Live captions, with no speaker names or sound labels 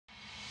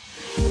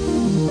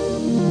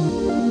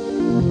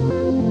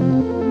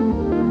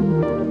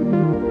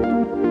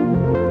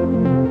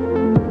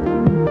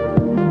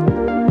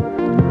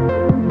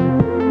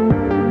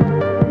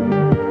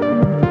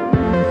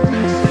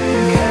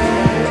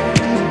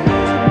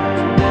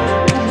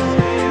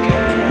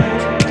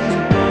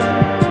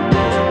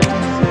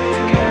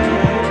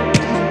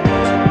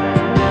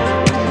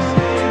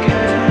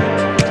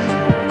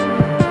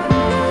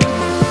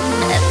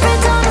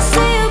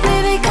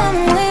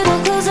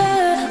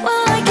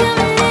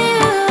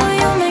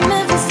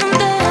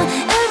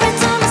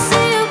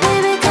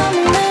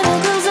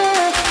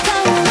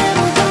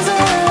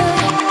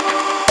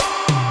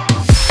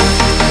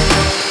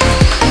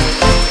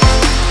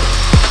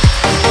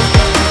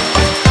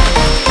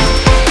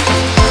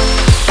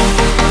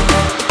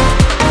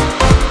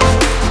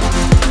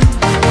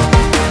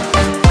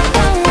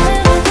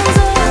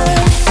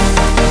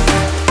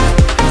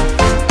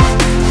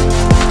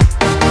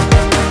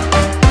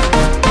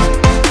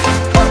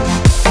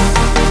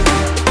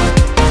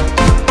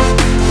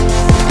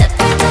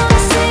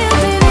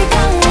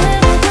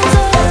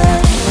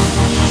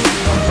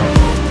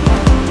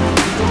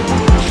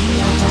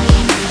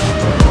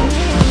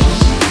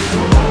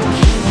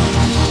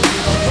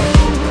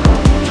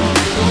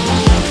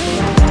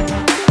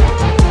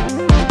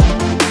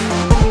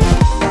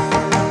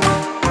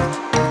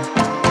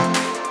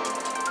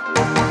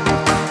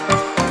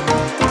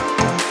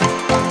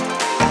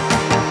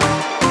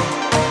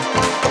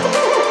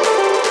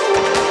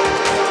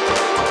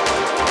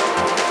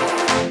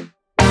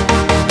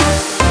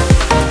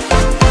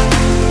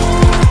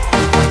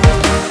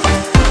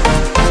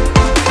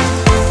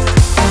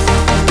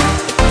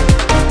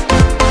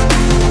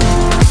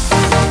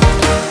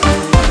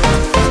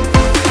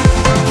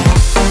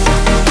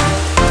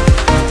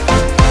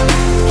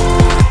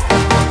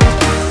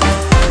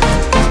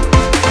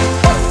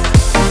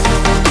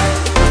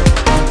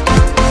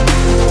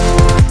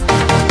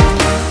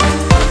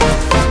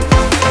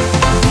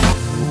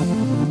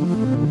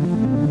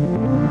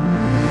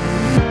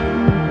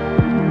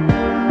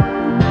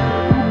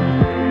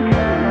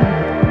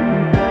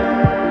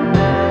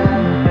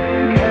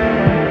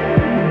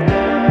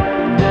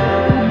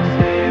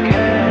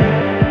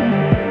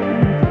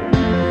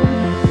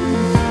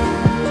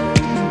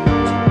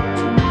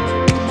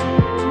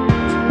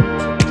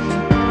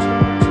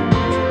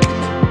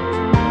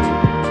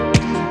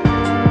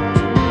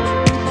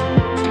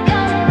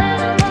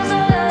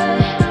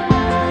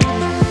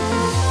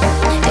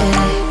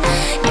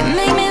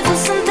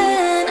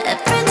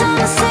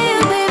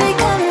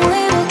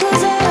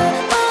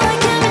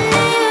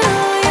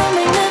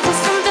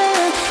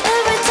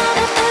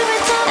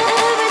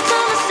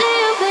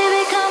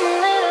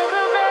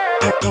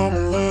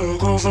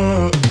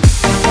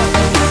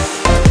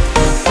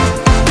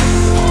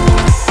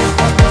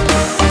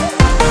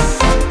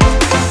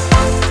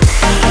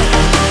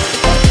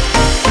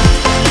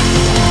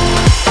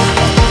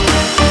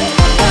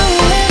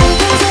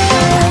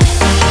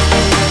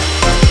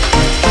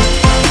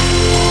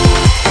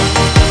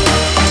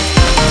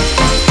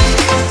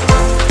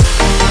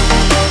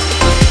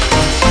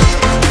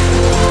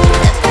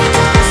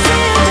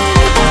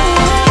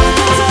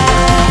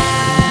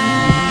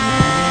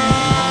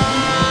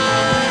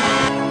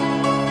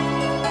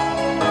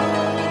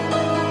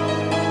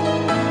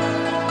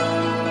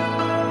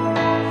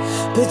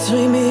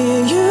Between me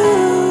and you,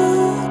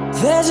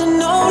 there's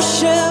an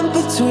ocean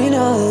between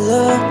our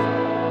love.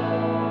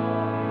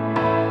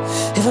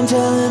 If I'm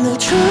telling the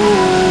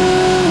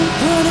truth,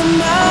 putting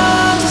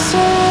my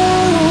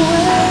soul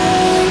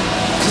away.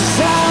 'Cause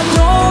I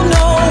don't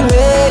know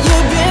where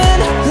you've been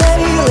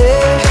lately,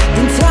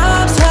 and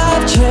times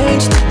have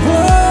changed, the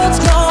world's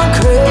gone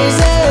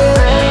crazy.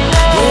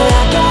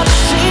 Yeah, I got a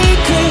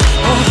secret,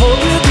 I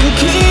hope you can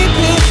keep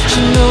it.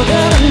 You know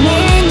that I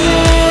mean this.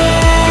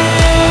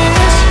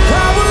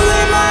 I will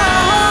lay my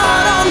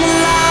heart on the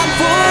line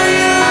for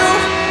you,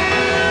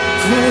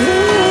 for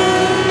you.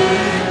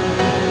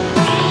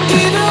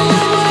 Even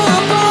when we're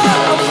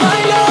apart, I'll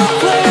find a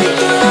way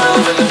through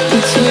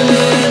between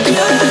me and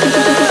you.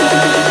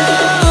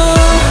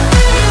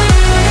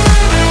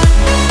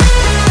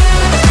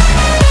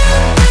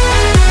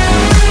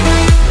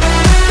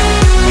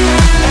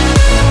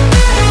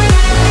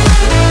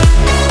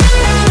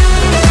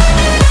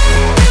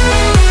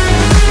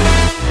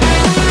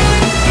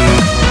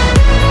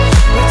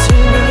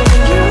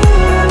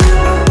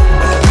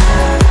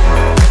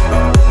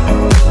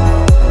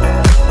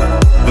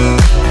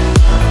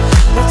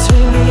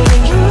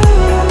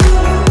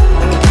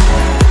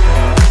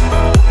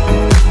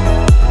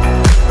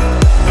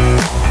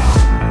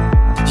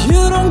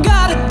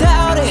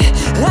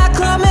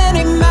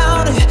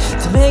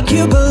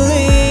 You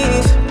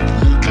believe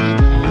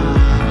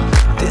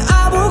that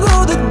I will go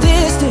the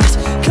distance,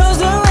 'cause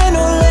there ain't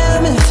no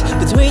limits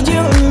between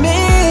you and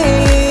me.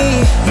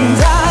 And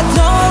I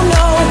don't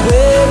know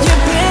where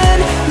you've been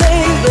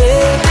lately,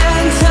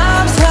 and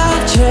times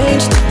have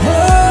changed, the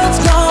world's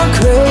gone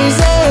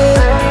crazy.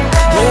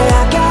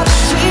 Yeah, I got a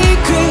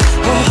secret,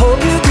 I hope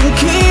you can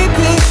keep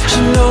it.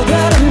 You know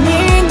that I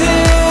mean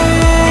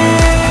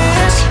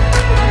this.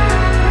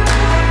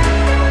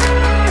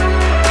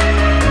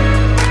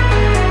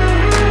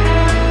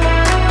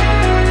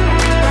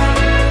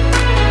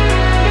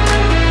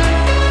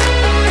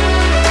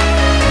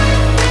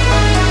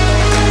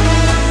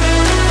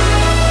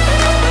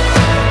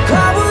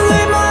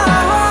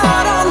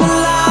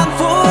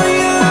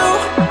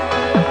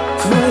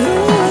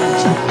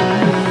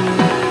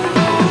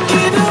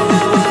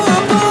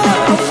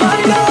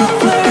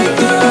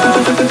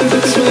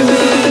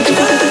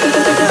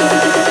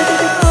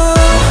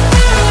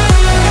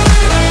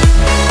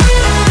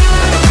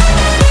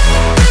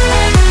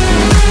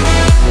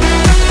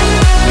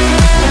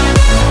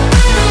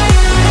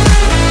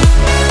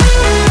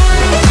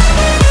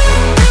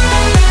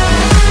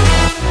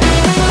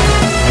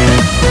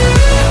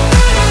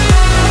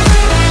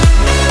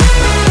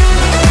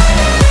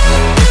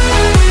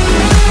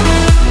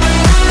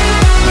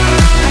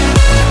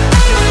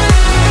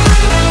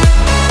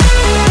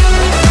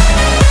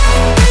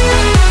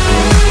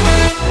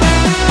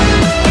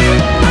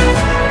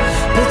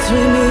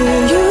 Between me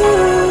and you,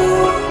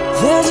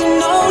 there's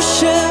an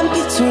ocean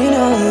between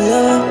our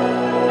love.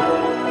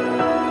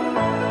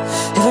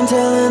 If I'm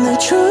telling the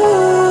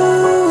truth,